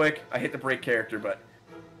this real quick? I hate to break character, but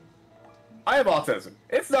I have autism.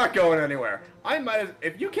 It's not going anywhere. I might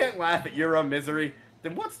if you can't laugh at your own misery,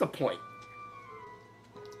 then what's the point?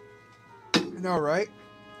 I know, right?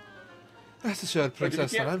 Rest assured, But if you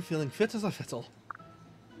Princess, that can't- I'm feeling fit as a fiddle.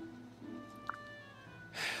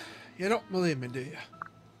 You don't believe me, do you?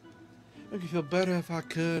 Make you feel better if I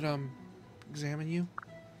could, examine you?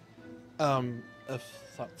 If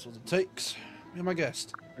that's what it takes. Be my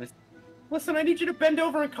guest. Listen, I need you to bend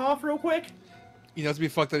over and cough real quick. You know, to be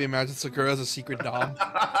fucked up, imagine Sakura as a secret dom.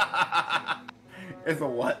 Is a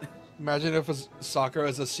what? Imagine if Sakura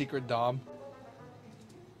as a secret dom.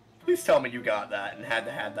 Please tell me you got that and had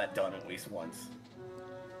to have that done at least once.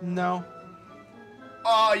 No.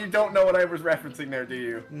 Oh, you don't know what I was referencing there, do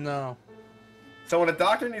you? No. So when a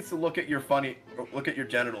doctor needs to look at your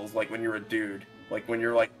genitals, like when you're a dude, like when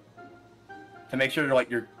you're like, to make sure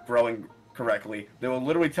you're growing correctly, they will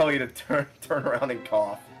literally tell you to turn around and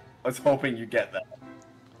cough. I was hoping you get that.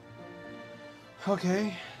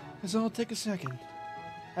 Okay. This will take a second.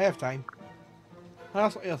 I have time. I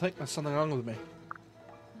also think there's something wrong with me.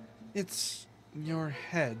 It's your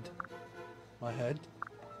head. My head?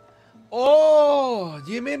 Oh,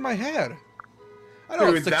 you made my hair. I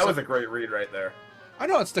know Dude, that was a great read right there. I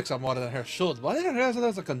know it sticks out more than her should, but I didn't realize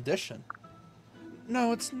that's a condition.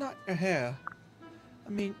 No, it's not your hair. I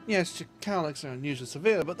mean, yes, your cowlicks are unusually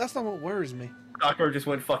severe, but that's not what worries me. Sakura just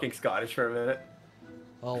went fucking Scottish for a minute.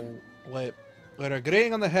 Oh, wait. We're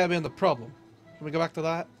agreeing on the hair being the problem. Can we go back to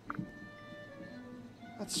that?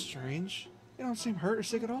 That's strange. You don't seem hurt or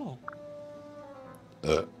sick at all.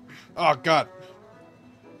 Oh, God.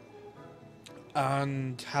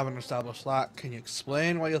 And having established that, can you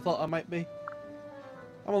explain why you thought I might be?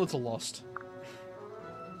 I'm a little lost.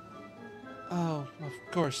 Oh,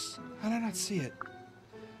 of course. How did I not see it?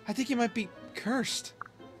 I think you might be cursed.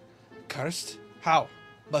 Cursed? How?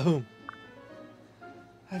 By whom?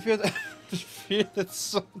 I fear that just fear that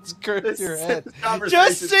someone's cursed your head.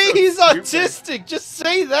 Just say he's autistic. Just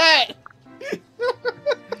say that.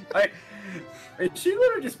 She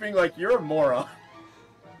literally just being like, "You're a moron."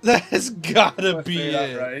 That has gotta be That,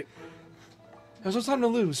 it. right? There's no time to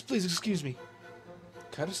lose. Please excuse me.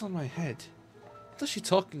 Curse on my head. What is she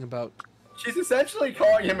talking about? She's essentially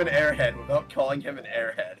calling him an airhead without calling him an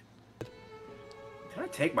airhead. Did I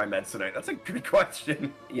take my meds tonight? That's a good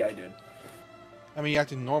question. Yeah, I did. I mean, you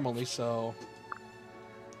acted normally, so...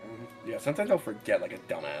 Yeah, sometimes I'll forget like a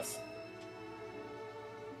dumbass.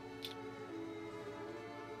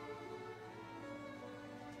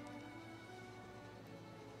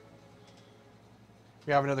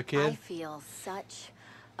 You have another kid? I feel such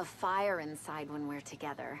a fire inside when we're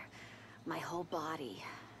together. My whole body,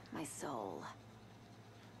 my soul.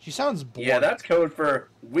 She sounds bored. Yeah, that's code for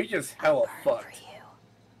we just hella Burn for fucked.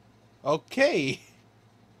 you. Okay.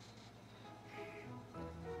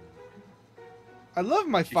 I love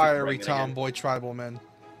my She's fiery just bringing it in. tomboy tribal men.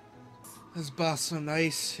 This boss so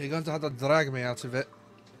nice. You're going to have to drag me out of it.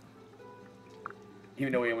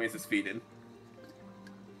 Even though he only has his feet in.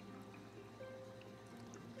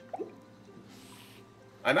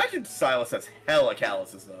 I imagine Silas has hella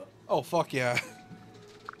calluses though. Oh, fuck yeah.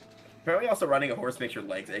 Apparently also riding a horse makes your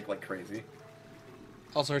legs ache like crazy.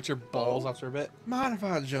 Also hurts your balls after a bit. Mind if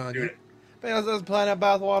I join you? Dude. Because there's plenty of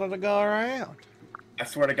bathwater to go around. I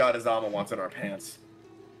swear to God, Azama wants in our pants.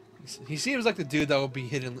 He seems like the dude that would be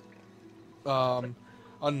hidden,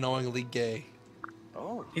 unknowingly gay.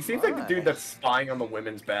 Oh, He seems like the dude that's spying on the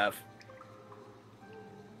women's bath.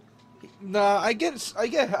 Nah, I get my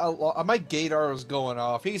gaydar was going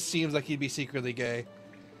off. He seems like he'd be secretly gay.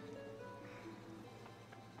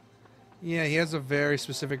 Yeah, he has a very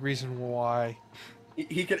specific reason why.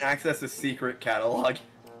 He can access the secret catalog.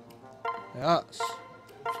 Yes.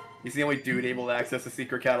 He's the only dude able to access the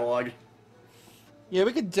secret catalog. Yeah,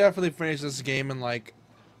 we could definitely finish this game in like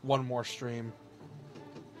one more stream.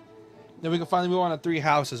 Then we can finally move on to 3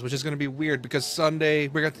 houses, which is going to be weird because Sunday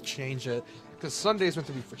we're going to have to change it. Because Sunday is meant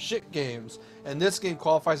to be for shit games, and this game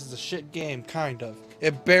qualifies as a shit game, kind of.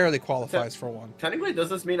 It barely qualifies for one. Technically,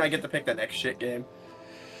 does this mean I get to pick the next shit game?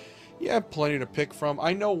 Yeah, plenty to pick from.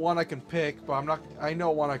 I know one I can pick, but I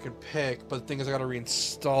know one I can pick, but the thing is I gotta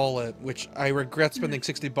reinstall it, which I regret spending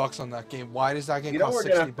 $60 on that game. Why does that game cost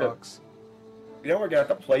 $60? You know we're gonna have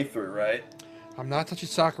to play through, right? I'm not touching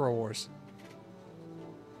Sakura Wars.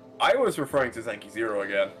 I was referring to Zenki Zero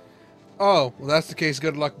again. Oh, well that's the case.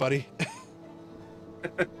 Good luck, buddy.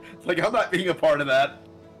 It's like, I'm not being a part of that.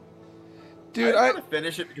 Dude, I want to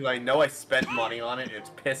finish it because I know I spent money on it, and it's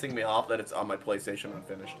pissing me off that it's on my PlayStation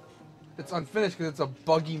unfinished. It's unfinished because it's a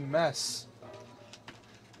buggy mess.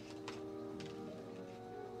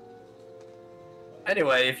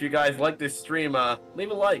 Anyway, if you guys like this stream, leave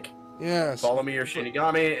a like. Yes. Follow me or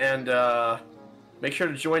Shinigami, and make sure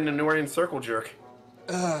to join the Norian Circle Jerk.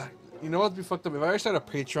 You know what'd be fucked up? If I start a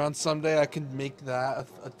Patreon someday, I can make that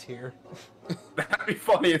a tier. That'd be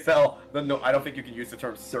funny as hell. No, I don't think you can use the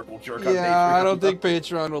term Circle Jerk on Yeah, Patreon. I don't think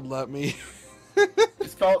Patreon would let me.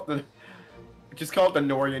 Just call it the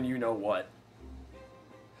Norian you know what.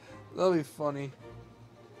 That'll be funny.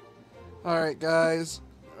 Alright, guys.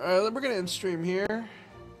 Alright, we're gonna end stream here.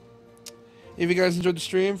 If you guys enjoyed the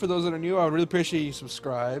stream, for those that are new, I would really appreciate you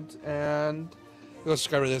subscribed. And go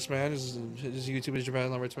subscribe to this man. His YouTube is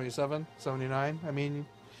Japan number 79. I mean,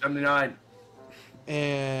 79.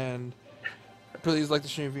 And please like the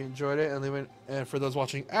stream if you enjoyed it, and leave it. And for those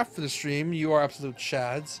watching after the stream, you are absolute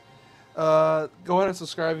chads. Go ahead and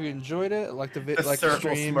subscribe if you enjoyed it. Like the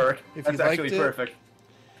stream smirk. if That's you liked actually it. perfect.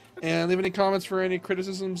 And leave any comments for any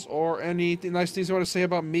criticisms or any nice things you want to say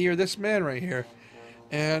about me or this man right here.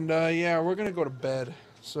 And yeah, we're gonna go to bed.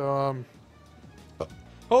 So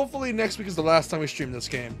hopefully next week is the last time we stream this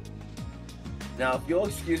game. Now, if you'll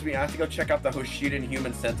excuse me, I have to go check out the Hoshiden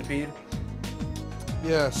Human Centipede.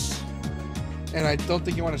 Yes. And I don't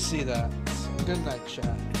think you want to see that. So, good night,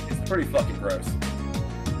 chat. It's pretty fucking gross.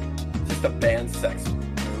 Just used to ban sex